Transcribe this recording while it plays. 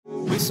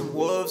some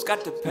wolves,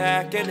 got the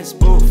pack and it's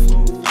boof.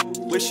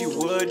 Wish you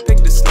would pick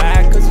the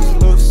slack cause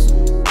it's loose.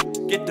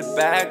 Get the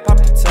bag, pop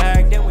the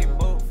tag, then we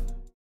move.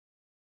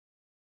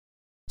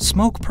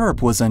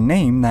 Smokepurpp was a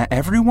name that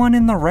everyone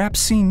in the rap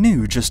scene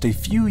knew just a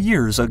few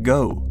years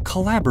ago,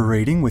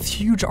 collaborating with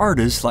huge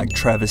artists like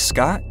Travis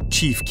Scott,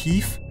 Chief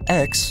Keef,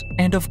 X,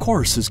 and of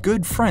course his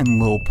good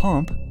friend Lil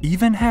Pump,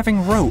 even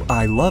having wrote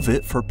I Love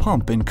It for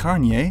Pump and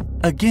Kanye.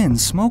 Again,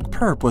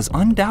 Smokepurpp was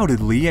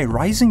undoubtedly a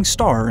rising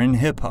star in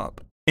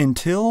hip-hop.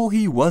 Until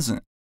he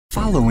wasn't.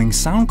 Following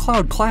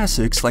SoundCloud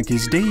classics like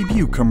his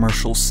debut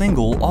commercial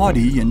single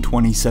Audi in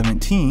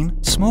 2017,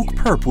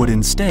 Smokepurpp would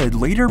instead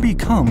later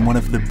become one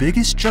of the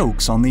biggest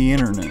jokes on the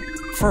internet.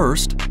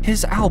 First,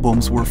 his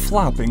albums were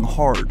flopping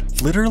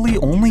hard, literally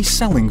only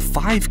selling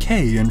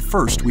 5K in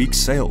first week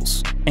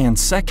sales. And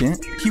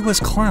second, he was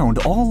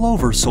clowned all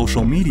over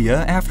social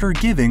media after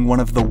giving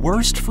one of the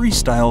worst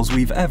freestyles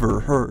we've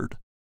ever heard.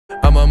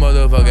 I'm a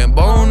motherfucking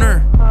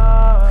boner.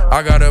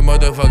 I got a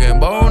motherfucking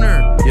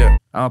boner. Yeah.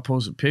 I'll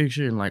post a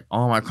picture and like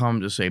all my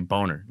comments just say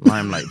boner,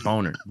 limelight,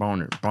 boner,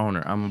 boner,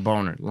 boner. I'm a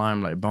boner,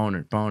 limelight,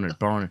 boner, boner,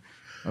 boner.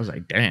 I was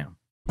like, damn.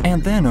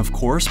 And then, of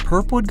course,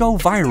 Purpp would go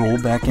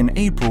viral back in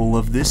April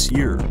of this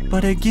year,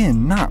 but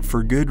again, not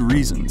for good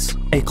reasons.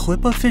 A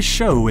clip of his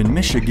show in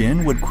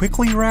Michigan would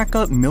quickly rack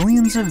up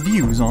millions of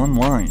views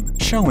online,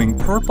 showing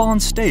Purpp on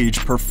stage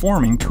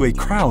performing to a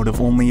crowd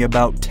of only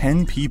about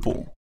 10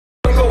 people.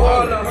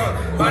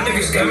 My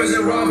niggas scammers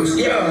and robbers,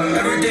 yeah,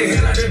 every day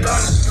hit like the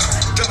boss.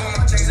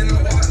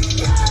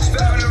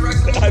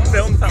 I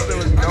filmed how there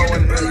was no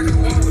one.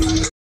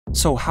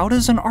 So how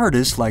does an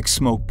artist like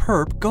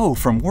Smokepurpp go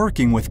from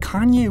working with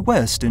Kanye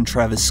West and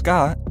Travis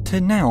Scott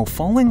to now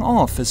falling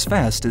off as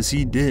fast as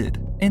he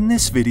did? In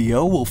this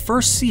video, we'll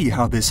first see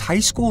how this high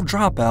school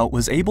dropout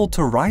was able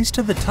to rise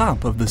to the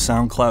top of the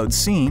SoundCloud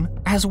scene,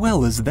 as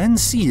well as then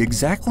see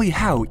exactly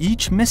how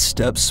each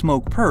misstep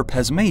Smokepurpp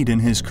has made in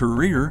his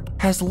career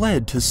has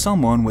led to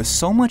someone with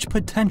so much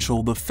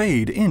potential to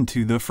fade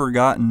into the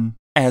forgotten.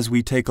 As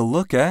we take a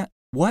look at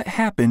what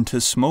happened to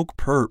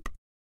Smokepurpp.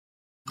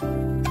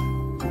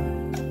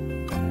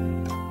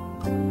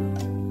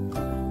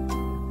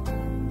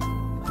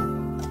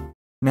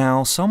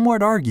 Now, some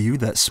would argue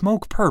that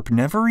Smokepurpp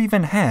never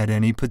even had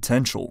any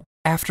potential.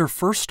 After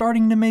first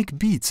starting to make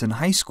beats in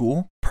high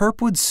school,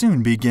 Purpp would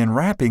soon begin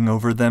rapping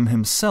over them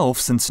himself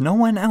since no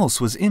one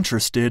else was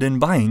interested in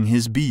buying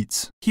his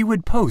beats. He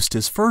would post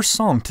his first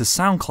song to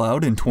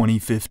SoundCloud in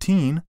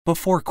 2015,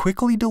 before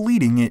quickly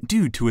deleting it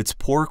due to its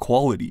poor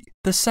quality.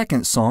 The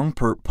second song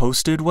Purpp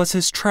posted was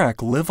his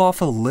track Live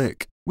Off a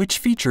Lick, which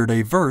featured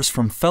a verse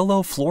from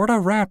fellow Florida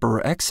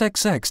rapper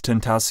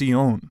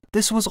XXXTentacion.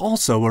 This was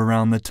also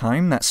around the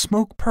time that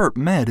Smokepurpp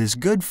met his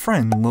good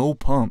friend Lil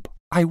Pump.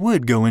 I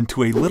would go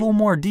into a little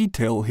more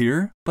detail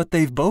here, but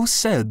they've both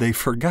said they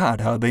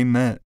forgot how they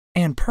met.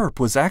 And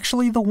Purpp was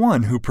actually the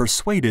one who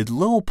persuaded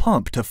Lil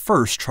Pump to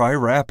first try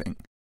rapping.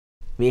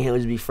 Me and him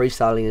would be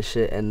freestyling and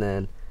shit, and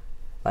then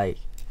like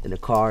in the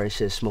car and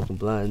shit, smoking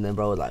blunt, and then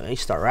bro was like, man, you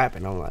start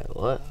rapping. I'm like,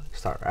 what?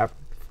 Start rapping?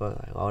 Fuck,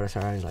 like, oh, that's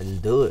alright. He's like,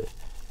 just do it.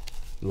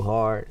 You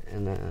hard,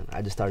 and then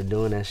I just started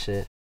doing that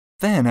shit.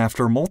 Then,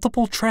 after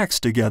multiple tracks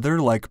together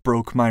like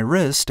Broke My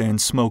Wrist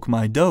and Smoke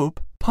My Dope,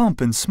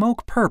 Pump and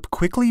Smokepurpp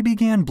quickly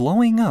began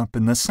blowing up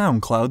in the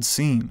SoundCloud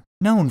scene.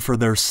 Known for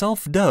their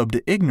self-dubbed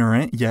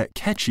ignorant yet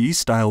catchy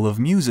style of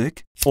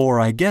music,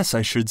 or I guess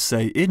I should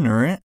say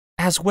ignorant,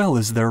 as well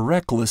as their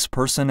reckless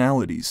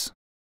personalities.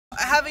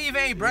 I haven't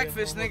even ate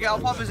breakfast, nigga. I'll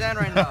pop his hand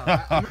right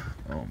now.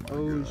 Oh my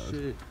god.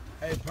 Shit.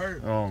 Hey,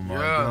 Purpp. Oh my Yeah.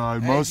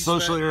 god. Hey, Most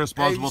socially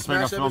irresponsible hey, thing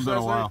I've filmed in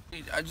a while.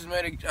 I just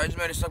made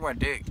it suck my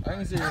dick. I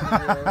can see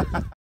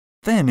it.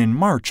 Then in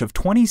March of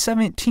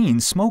 2017,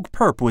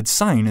 Smokepurpp would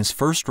sign his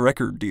first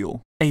record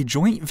deal, a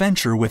joint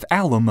venture with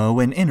Alamo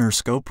and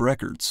Interscope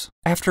Records.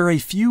 After a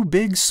few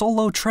big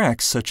solo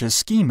tracks such as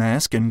Ski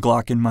Mask and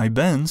Glock in My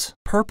Benz,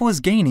 Purpp was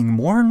gaining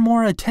more and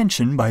more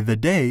attention by the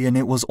day, and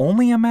it was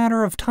only a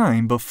matter of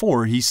time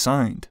before he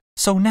signed.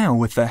 So now,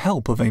 with the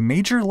help of a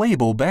major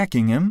label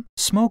backing him,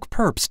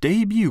 Smokepurpp's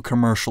debut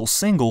commercial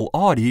single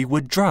Audi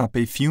would drop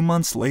a few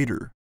months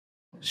later.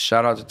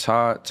 Shout out to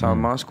Todd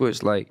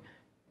Moskowitz, like,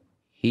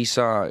 he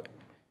saw,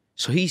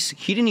 so he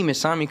didn't even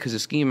sign me because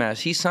of Ski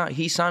Mask. He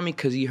signed me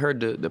because he heard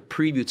the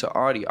preview to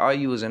Audi.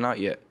 Audi wasn't out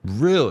yet.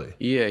 Really?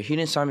 Yeah, he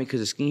didn't sign me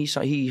because of Ski.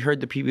 He heard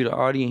the preview to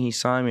Audi and he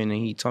signed me, and then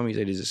he told me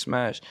that he's a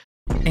smash.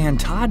 And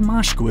Todd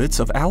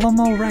Moskowitz of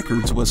Alamo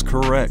Records was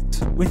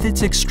correct. With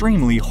its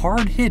extremely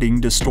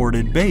hard-hitting,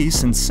 distorted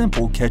bass and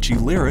simple, catchy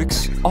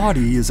lyrics,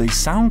 Audi is a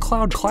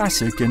SoundCloud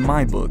classic in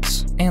my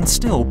books, and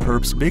still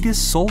Purpp's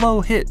biggest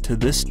solo hit to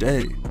this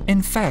day.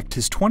 In fact,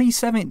 his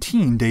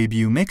 2017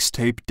 debut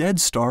mixtape Dead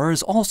Star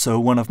is also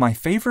one of my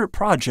favorite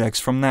projects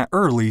from that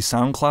early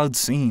SoundCloud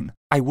scene.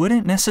 I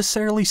wouldn't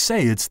necessarily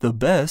say it's the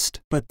best,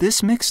 but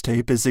this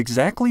mixtape is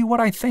exactly what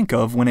I think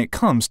of when it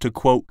comes to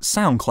quote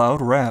SoundCloud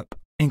rap,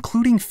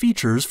 including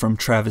features from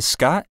Travis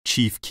Scott,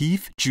 Chief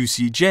Keef,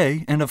 Juicy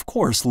J, and of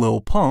course Lil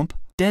Pump.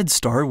 Dead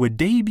Star would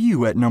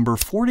debut at number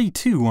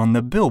 42 on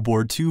the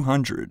Billboard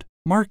 200.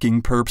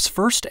 marking Purpp's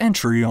first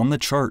entry on the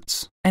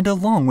charts. And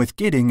along with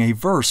getting a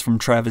verse from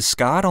Travis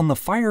Scott on the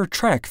fire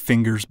track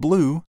Fingers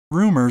Blue,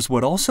 rumors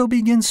would also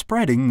begin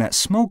spreading that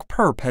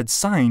Smokepurpp had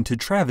signed to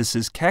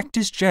Travis's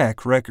Cactus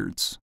Jack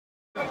Records.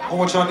 I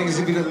want y'all niggas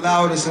to be the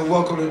loudest and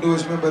welcome the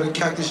newest member of the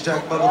Cactus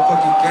Jack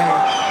motherfucking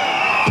gang.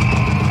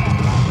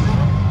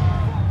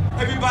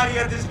 Everybody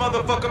at this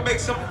motherfucker make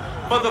some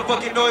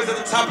motherfucking noise at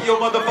the top of your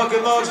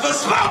motherfucking lungs for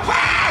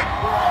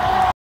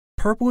Smokepurpp!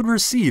 Purpp would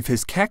receive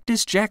his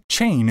Cactus Jack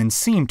chain and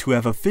seemed to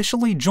have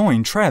officially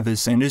joined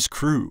Travis and his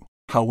crew.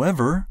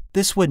 However,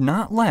 this would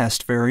not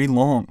last very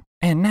long.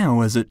 And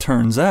now, as it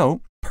turns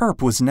out,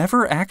 Purpp was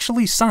never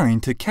actually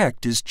signed to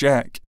Cactus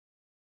Jack.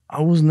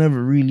 I was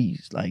never really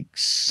like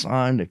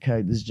signed to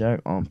Cactus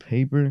Jack on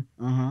paper.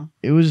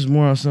 It was just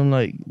more on some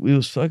like we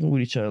was fucking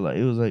with each other. Like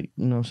it was like,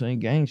 you know what I'm saying,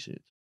 gang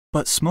shit.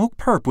 But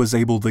Smokepurpp was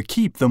able to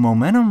keep the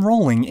momentum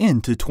rolling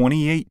into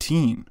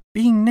 2018,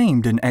 being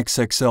named an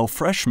XXL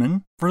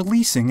freshman,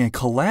 releasing a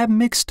collab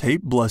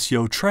mixtape Bless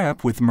Yo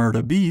Trap with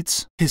Murda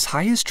Beats, his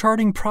highest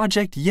charting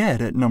project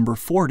yet at number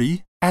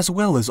 40, as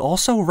well as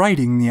also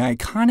writing the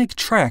iconic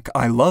track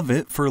I Love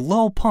It for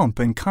Lil Pump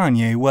and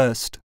Kanye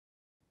West.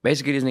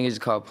 Basically, this nigga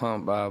just called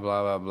Pump, blah,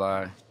 blah, blah,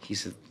 blah. He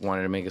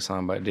wanted to make a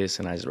song about this,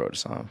 and I just wrote a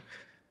song.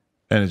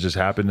 And it just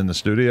happened in the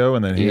studio,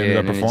 and then he ended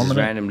up performing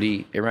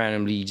it? It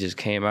randomly just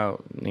came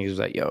out. And he was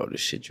like, yo,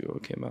 this shit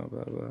you came out,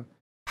 blah, blah.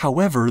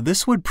 However,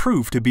 this would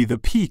prove to be the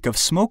peak of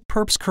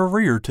Smokepurpp's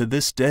career to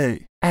this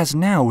day, as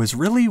now is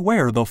really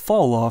where the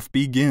fall-off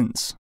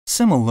begins.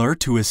 Similar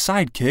to his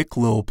sidekick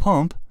Lil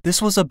Pump, this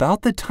was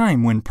about the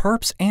time when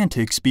Purpp's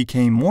antics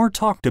became more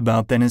talked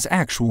about than his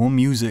actual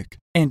music.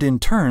 And in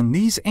turn,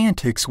 these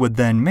antics would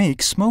then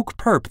make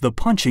Smokepurpp the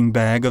punching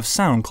bag of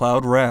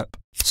SoundCloud rap.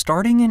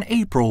 Starting in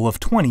April of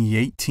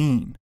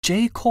 2018,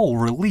 J. Cole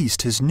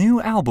released his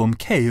new album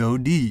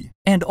KOD,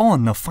 and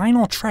on the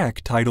final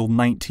track titled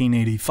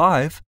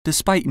 1985,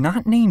 despite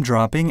not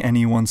name-dropping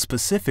anyone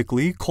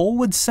specifically, Cole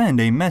would send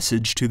a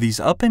message to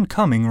these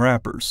up-and-coming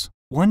rappers.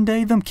 One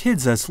day them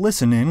kids that's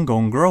listening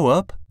gon' grow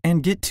up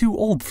and get too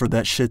old for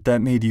that shit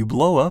that made you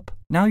blow up.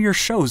 Now your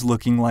show's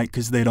looking like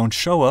 'cause they don't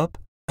show up.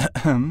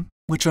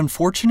 Which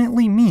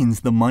unfortunately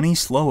means the money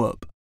slow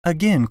up.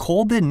 Again,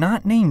 Cole did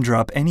not name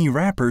drop any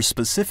rappers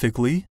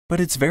specifically, but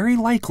it's very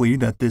likely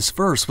that this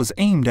verse was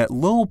aimed at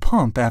Lil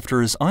Pump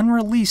after his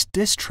unreleased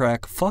diss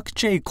track Fuck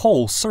J.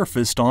 Cole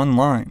surfaced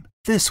online.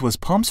 This was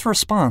Pump's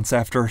response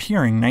after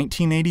hearing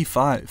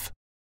 1985.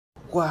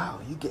 Wow,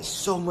 you get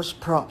so much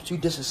props. You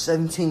just a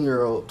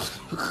 17-year-old.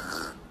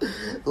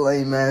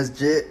 Lame ass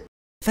jit.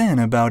 Then,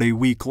 about a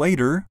week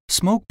later,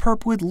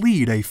 Smokepurpp would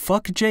lead a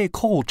Fuck J.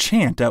 Cole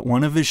chant at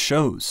one of his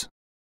shows.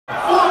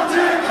 Fuck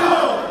J.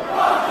 Cole!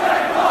 Fuck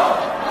J. Cole!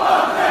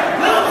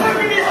 Fuck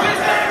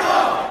J.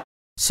 Cole!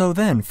 So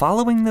then,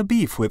 following the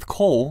beef with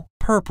Cole,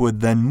 Purpp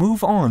would then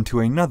move on to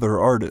another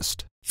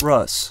artist,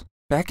 Russ.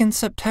 Back in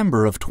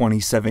September of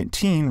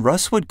 2017,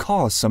 Russ would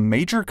cause some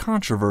major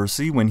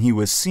controversy when he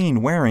was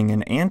seen wearing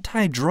an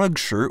anti-drug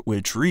shirt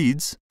which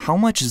reads, "How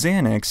much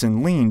Xanax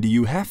and lean do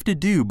you have to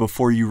do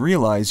before you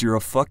realize you're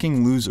a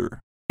fucking loser?"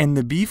 And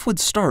the beef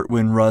would start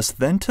when Russ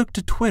then took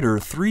to Twitter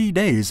 3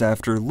 days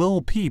after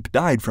Lil Peep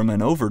died from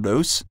an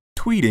overdose,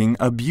 tweeting,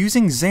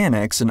 "Abusing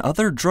Xanax and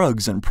other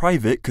drugs in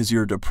private cause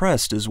you're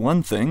depressed is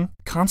one thing.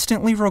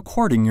 Constantly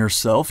recording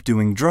yourself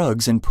doing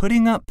drugs and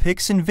putting up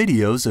pics and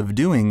videos of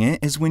doing it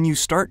is when you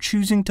start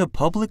choosing to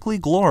publicly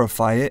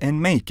glorify it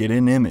and make it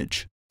an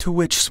image." To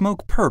which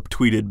Smokepurpp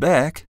tweeted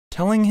back,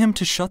 telling him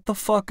to shut the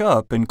fuck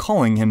up and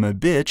calling him a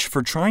bitch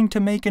for trying to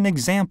make an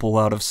example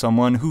out of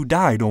someone who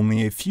died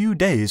only a few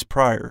days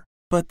prior.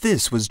 But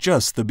this was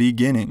just the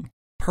beginning.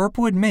 Purpp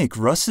would make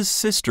Russ's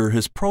sister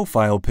his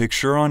profile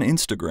picture on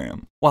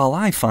Instagram. While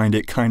I find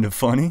it kind of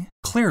funny,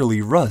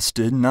 clearly Russ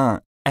did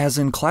not. As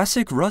in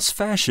classic Russ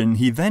fashion,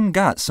 he then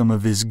got some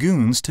of his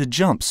goons to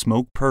jump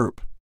Smokepurpp.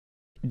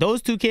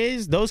 Those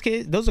kids, those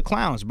are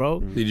clowns,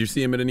 bro. Did you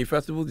see him at any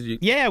festival? Did you?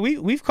 Yeah,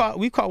 we've caught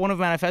one of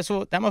them at a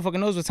festival. That motherfucker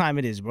knows what time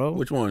it is, bro.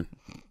 Which one?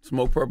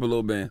 Smokepurpp or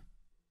Lil Band?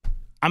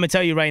 I'm gonna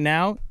tell you right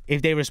now.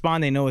 If they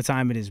respond, they know what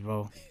time it is,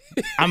 bro.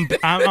 I'm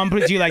putting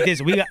it to you like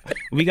this.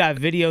 We got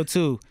video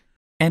too.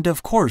 And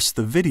of course,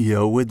 the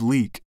video would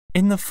leak.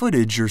 In the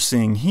footage you're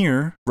seeing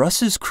here,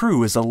 Russ's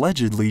crew is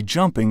allegedly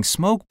jumping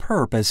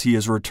Smokepurpp as he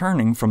is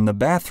returning from the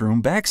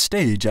bathroom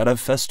backstage at a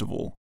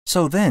festival.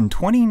 So then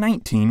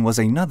 2019 was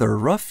another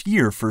rough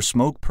year for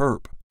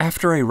Smokepurpp.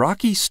 After a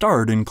rocky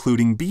start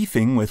including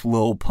beefing with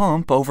Lil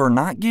Pump over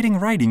not getting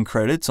writing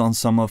credits on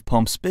some of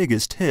Pump's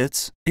biggest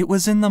hits, it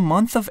was in the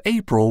month of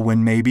April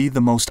when maybe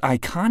the most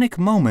iconic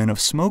moment of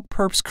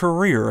Smokepurpp's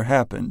career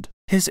happened.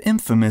 His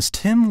infamous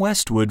Tim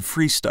Westwood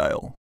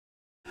freestyle.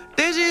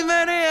 This is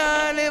very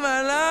hard, live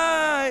my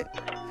life.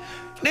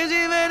 This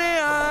is very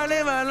hard,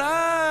 live my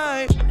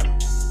life.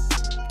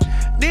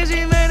 This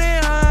is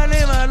very hard,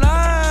 live my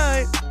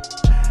life.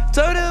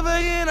 So the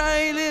fucking I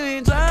ain't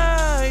living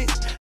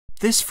tight.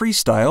 This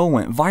freestyle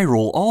went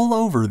viral all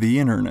over the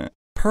internet.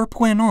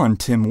 Purpp went on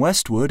Tim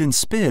Westwood and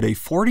spit a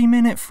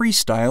 40-minute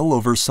freestyle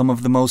over some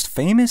of the most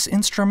famous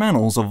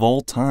instrumentals of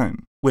all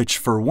time. Which,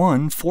 for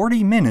one,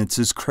 40 minutes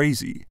is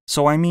crazy.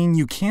 So I mean,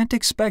 you can't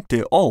expect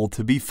it all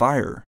to be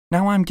fire.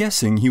 Now I'm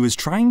guessing he was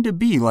trying to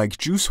be like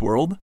Juice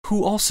WRLD,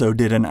 who also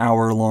did an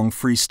hour-long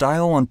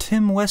freestyle on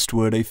Tim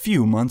Westwood a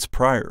few months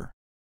prior.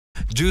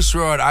 Juice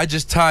WRLD, I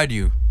just tied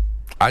you.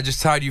 I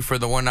just tied you for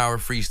the 1 hour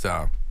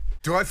freestyle.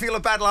 Do I feel a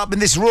battle up in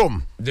this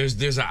room?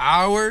 There's an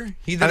hour.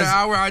 He did an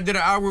hour, I did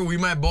an hour. We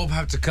might both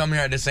have to come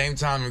here at the same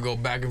time and go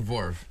back and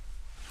forth.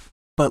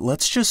 But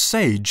let's just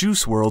say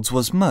Juice WRLD's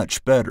was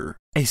much better.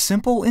 A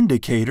simple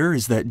indicator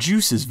is that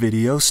Juice's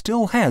video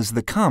still has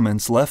the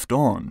comments left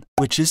on,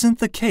 which isn't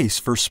the case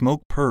for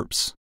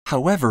Smokepurpp's.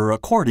 However,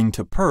 according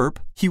to Purpp,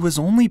 he was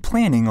only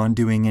planning on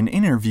doing an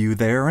interview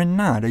there and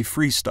not a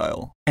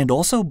freestyle, and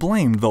also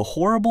blamed the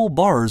horrible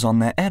bars on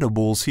the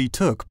edibles he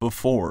took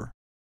before.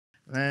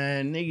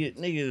 Man,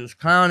 nigga was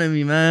clowning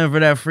me, man, for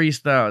that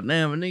freestyle.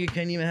 Damn, a nigga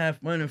can't even have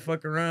fun and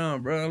fuck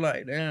around, bro.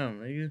 Like, damn,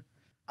 nigga.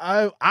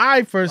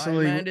 I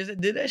personally, like, man,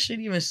 did that shit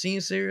even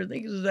seem serious?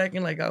 Niggas was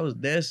acting like I was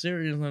dead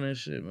serious on that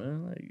shit,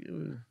 man. Like, it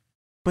was...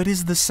 But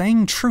is the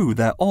saying true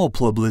that all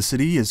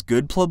publicity is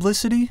good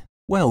publicity?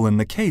 Well, in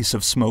the case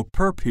of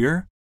Smokepurpp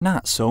here,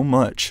 not so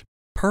much.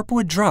 Purpp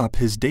would drop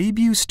his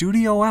debut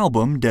studio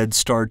album Dead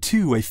Star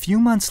 2 a few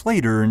months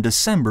later in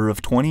December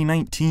of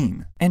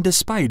 2019, and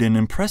despite an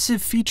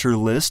impressive feature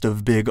list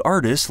of big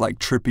artists like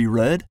Trippie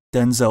Redd,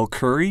 Denzel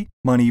Curry,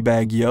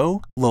 Moneybagg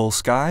Yo, Lil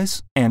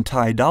Skies, and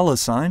Ty Dolla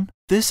 $ign,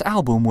 this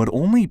album would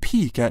only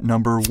peak at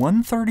number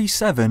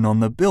 137 on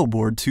the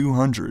Billboard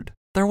 200.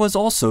 There was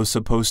also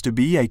supposed to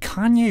be a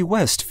Kanye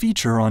West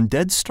feature on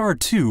Dead Star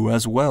 2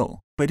 as well.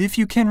 But if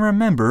you can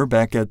remember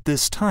back at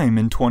this time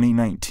in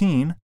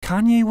 2019,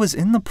 Kanye was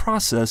in the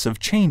process of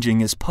changing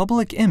his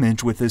public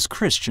image with his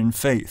Christian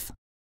faith.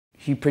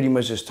 He pretty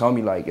much just told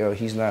me like, yo,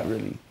 he's not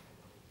really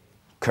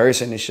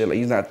cursing and shit.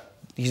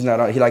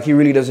 Like he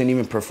really doesn't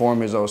even perform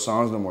his old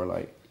songs no more.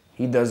 Like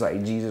he does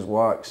like Jesus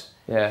Walks.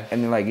 Yeah.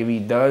 And then like if he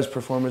does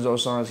perform his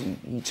old songs,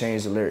 he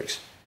changed the lyrics.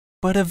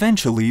 But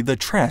eventually the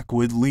track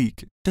would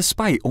leak.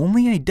 Despite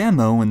only a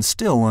demo and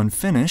still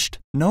unfinished,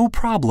 No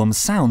Problem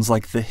sounds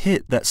like the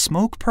hit that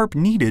Smokepurpp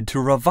needed to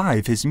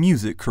revive his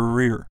music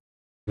career.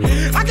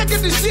 I can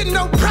get this shit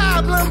no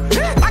problem.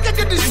 I can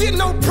get this shit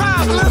no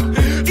problem.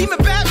 Even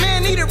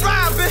Batman needed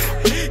Robin.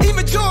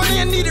 Even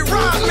Jordan needed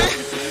Rodman.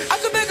 I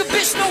could make a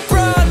bitch no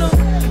problem.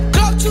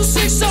 Glock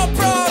 2-6 all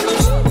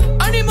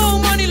problems. I need more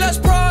money, less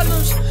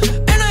problems.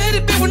 And I hit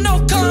it big with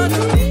no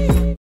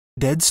condom.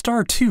 Dead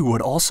Star 2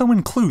 would also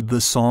include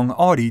the song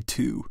Audi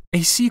 2,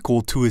 a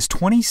sequel to his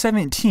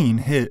 2017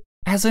 hit.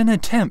 As an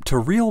attempt to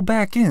reel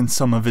back in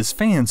some of his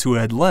fans who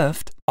had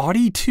left,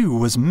 Audi 2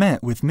 was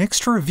met with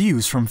mixed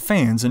reviews from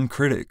fans and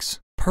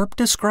critics. Purpp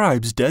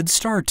describes Dead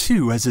Star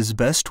 2 as his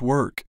best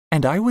work,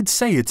 and I would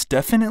say it's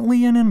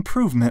definitely an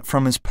improvement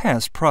from his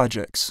past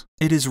projects.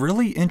 It is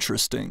really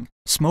interesting.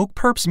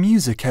 Smokepurpp's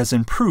music has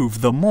improved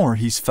the more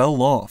he's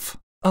fell off.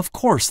 Of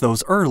course,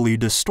 those early,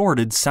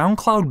 distorted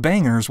SoundCloud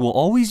bangers will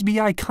always be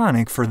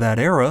iconic for that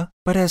era,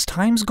 but as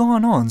time's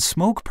gone on,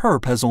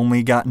 Smokepurpp has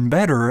only gotten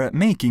better at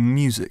making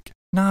music.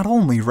 Not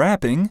only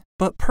rapping,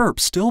 but Purpp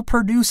still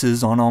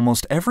produces on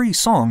almost every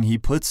song he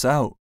puts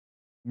out.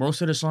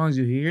 Most of the songs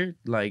you hear,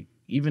 like,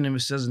 even if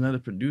it says another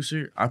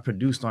producer, I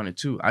produced on it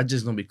too. I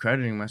just don't be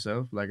crediting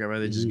myself. Like, I'd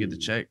rather just get the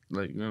check,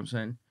 like, you know what I'm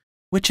saying?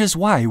 Which is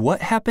why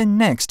what happened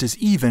next is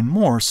even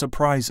more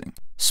surprising.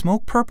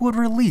 Smokepurpp would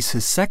release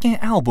his second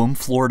album,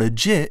 Florida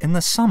Jit, in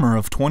the summer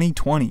of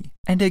 2020.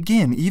 And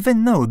again,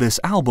 even though this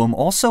album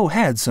also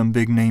had some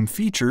big-name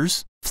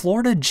features,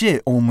 Florida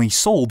Jit only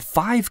sold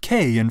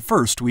 5K in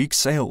first week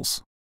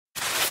sales.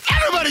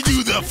 Everybody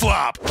do the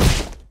flop!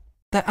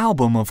 The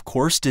album, of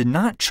course, did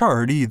not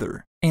chart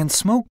either, and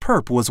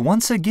Smokepurpp was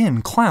once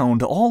again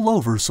clowned all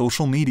over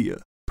social media.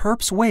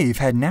 Purpp's wave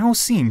had now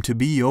seemed to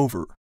be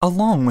over.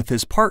 Along with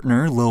his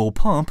partner Lil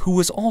Pump, who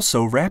was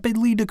also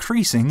rapidly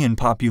decreasing in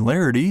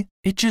popularity,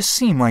 it just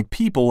seemed like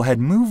people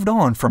had moved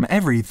on from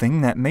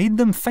everything that made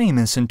them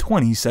famous in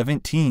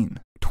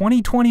 2017.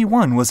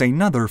 2021 was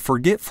another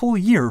forgetful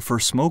year for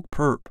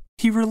Smokepurpp.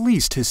 He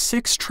released his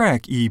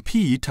 6-track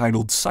EP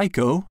titled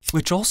Psycho,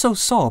 which also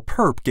saw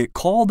Purpp get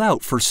called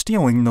out for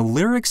stealing the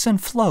lyrics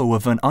and flow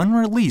of an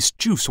unreleased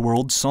Juice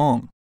WRLD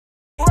song.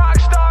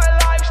 Rockstar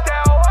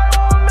lifestyle, I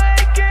won't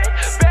make it.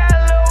 Bad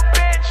little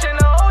bitch in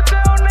a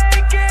hotel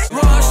naked.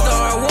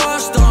 Rockstar,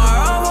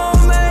 I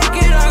won't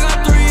make it. I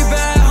got 3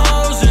 bad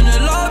hoes in the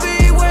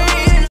lobby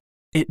waiting.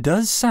 It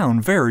does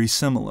sound very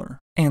similar,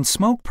 and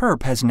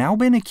Smokepurpp has now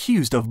been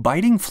accused of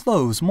biting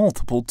flows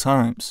multiple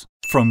times,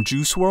 from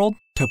Juice WRLD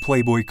to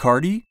Playboi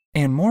Carti,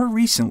 and more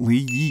recently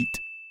Yeet.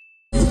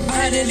 I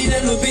had to leave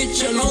that little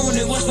bitch alone.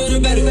 It was for the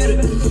better.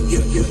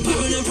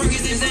 Popping them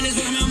Perkins and it's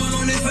with my mom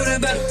on it for the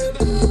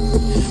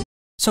better.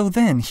 So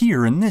then,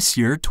 here in this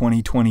year,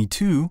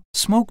 2022,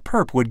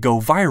 Smokepurpp would go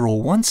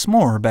viral once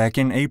more back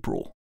in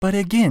April, but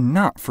again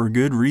not for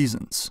good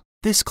reasons.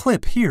 This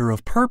clip here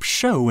of Purpp's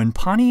show in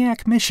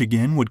Pontiac,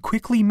 Michigan would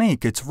quickly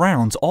make its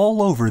rounds all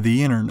over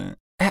the internet.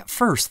 At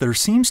first, there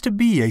seems to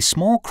be a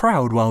small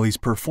crowd while he's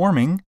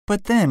performing,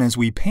 but then as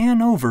we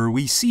pan over,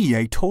 we see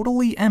a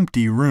totally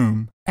empty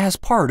room. As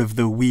part of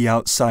the We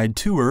Outside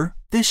tour,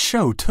 this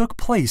show took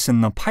place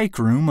in the Pike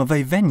Room of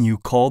a venue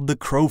called the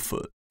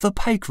Crowfoot. The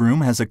Pike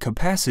Room has a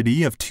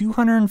capacity of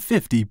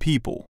 250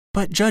 people,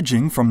 but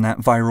judging from that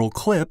viral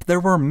clip, there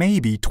were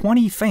maybe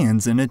 20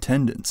 fans in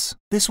attendance.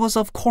 This was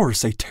of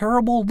course a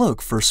terrible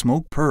look for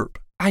Smokepurpp.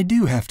 I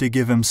do have to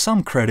give him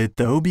some credit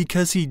though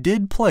because he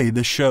did play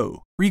the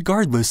show,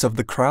 regardless of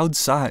the crowd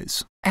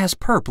size. As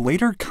Purpp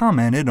later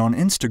commented on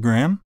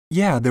Instagram,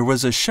 yeah, there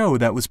was a show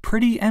that was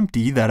pretty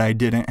empty that I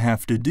didn't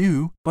have to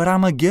do, but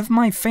I'ma give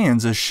my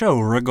fans a show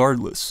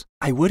regardless.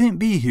 I wouldn't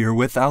be here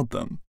without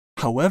them.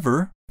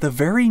 However, the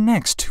very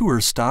next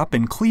tour stop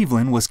in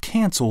Cleveland was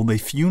cancelled a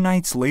few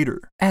nights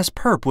later, as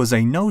Purpp was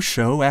a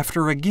no-show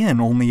after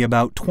again only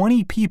about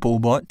 20 people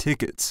bought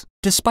tickets.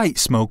 Despite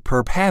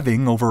Smokepurpp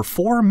having over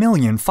 4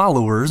 million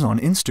followers on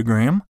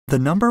Instagram, the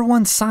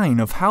 #1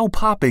 sign of how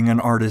popping an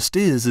artist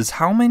is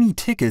how many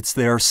tickets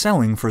they are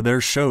selling for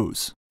their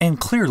shows. And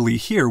clearly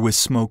here with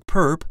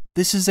Smokepurpp,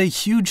 this is a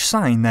huge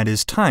sign that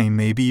his time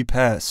may be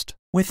past.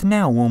 With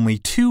now only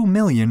 2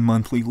 million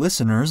monthly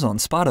listeners on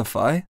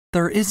Spotify,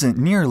 there isn't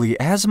nearly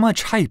as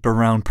much hype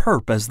around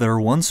Purpp as there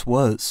once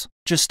was,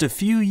 just a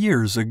few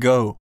years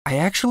ago. I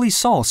actually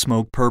saw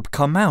Smokepurpp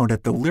come out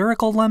at the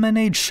Lyrical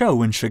Lemonade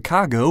show in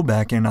Chicago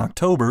back in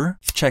October,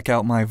 check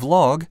out my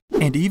vlog,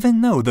 and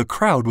even though the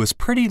crowd was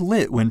pretty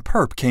lit when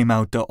Purpp came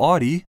out to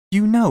Audi,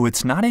 you know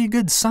it's not a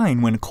good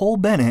sign when Cole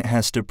Bennett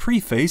has to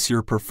preface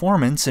your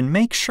performance and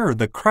make sure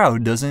the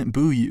crowd doesn't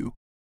boo you.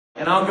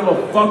 And I don't give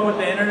a fuck what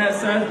the internet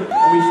says, and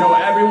we show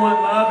everyone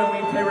love and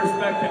we pay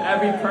respect to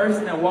every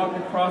person that walked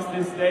across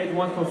this stage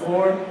once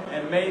before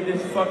and made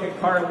this fucking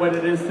cart what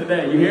it is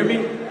today. You hear me?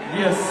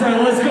 Yes, sir,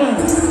 let's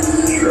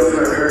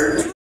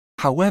go!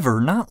 However,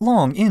 not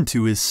long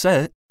into his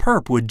set,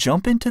 Purpp would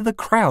jump into the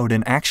crowd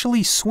and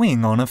actually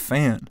swing on a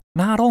fan.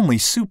 Not only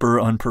super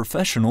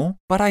unprofessional,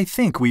 but I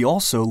think we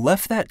also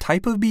left that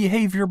type of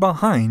behavior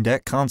behind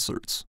at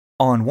concerts.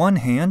 On one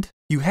hand,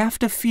 you have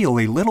to feel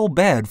a little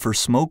bad for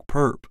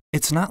Smokepurpp.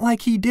 It's not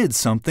like he did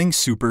something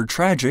super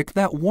tragic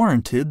that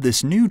warranted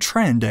this new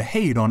trend to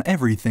hate on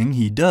everything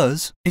he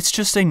does. It's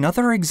just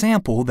another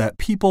example that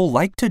people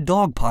like to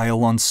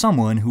dogpile on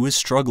someone who is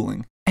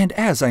struggling. And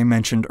as I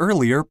mentioned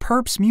earlier,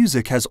 Purpp's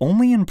music has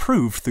only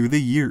improved through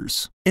the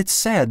years. It's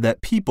sad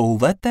that people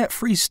let that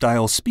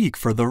freestyle speak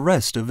for the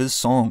rest of his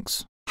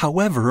songs.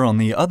 However, on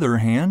the other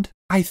hand,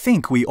 I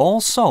think we all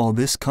saw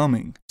this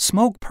coming.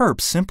 Smokepurpp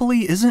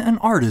simply isn't an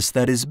artist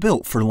that is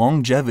built for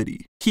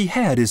longevity. He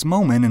had his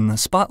moment in the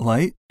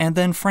spotlight, and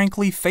then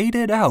frankly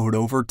faded out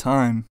over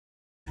time.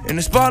 In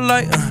the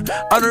spotlight,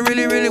 I don't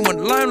really want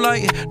the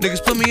limelight.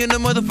 Niggas put me in the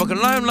motherfucking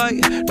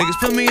limelight. Niggas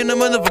put me in the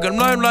motherfucking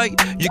limelight.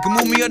 You can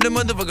move me out the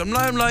motherfucking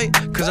limelight,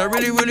 cause I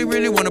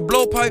really wanna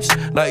blow pipes,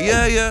 like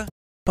yeah.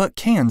 But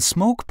can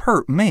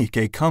Smokepurpp make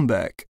a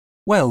comeback?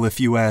 Well, if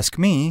you ask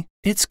me,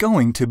 it's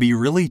going to be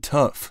really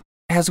tough.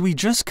 As we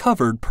just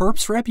covered,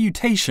 Purpp's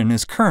reputation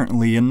is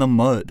currently in the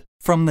mud.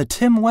 From the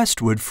Tim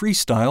Westwood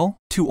freestyle,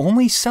 to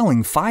only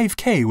selling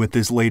 5K with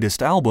his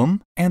latest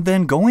album, and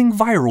then going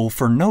viral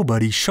for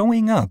nobody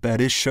showing up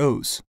at his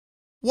shows.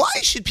 Why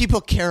should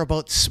people care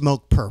about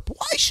Smokepurpp?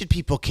 Why should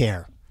people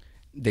care?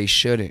 They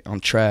shouldn't.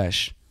 I'm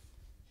trash.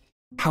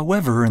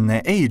 However, in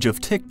the age of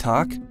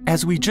TikTok,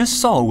 as we just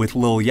saw with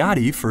Lil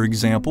Yachty for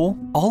example,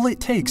 all it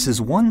takes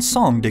is one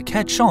song to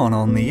catch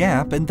on the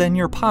app and then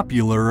you're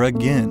popular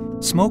again.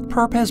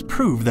 Smokepurpp has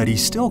proved that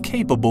he's still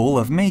capable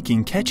of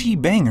making catchy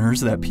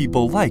bangers that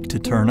people like to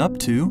turn up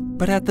to,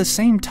 but at the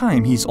same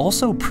time he's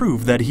also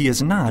proved that he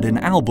is not an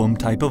album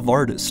type of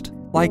artist.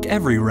 Like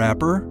every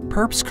rapper,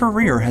 Purpp's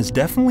career has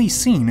definitely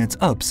seen its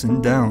ups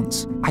and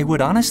downs. I would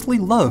honestly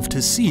love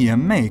to see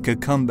him make a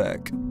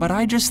comeback, but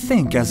I just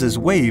think as his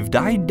wave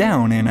died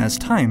down and as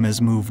time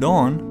has moved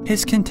on,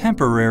 his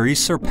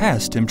contemporaries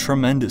surpassed him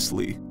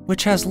tremendously,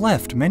 which has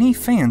left many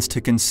fans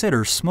to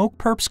consider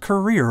Smokepurpp's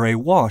career a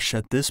wash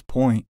at this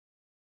point.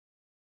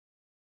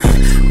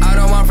 I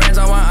don't want friends,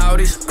 I want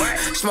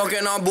Audis.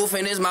 Smoking on booth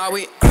in his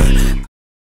Maui.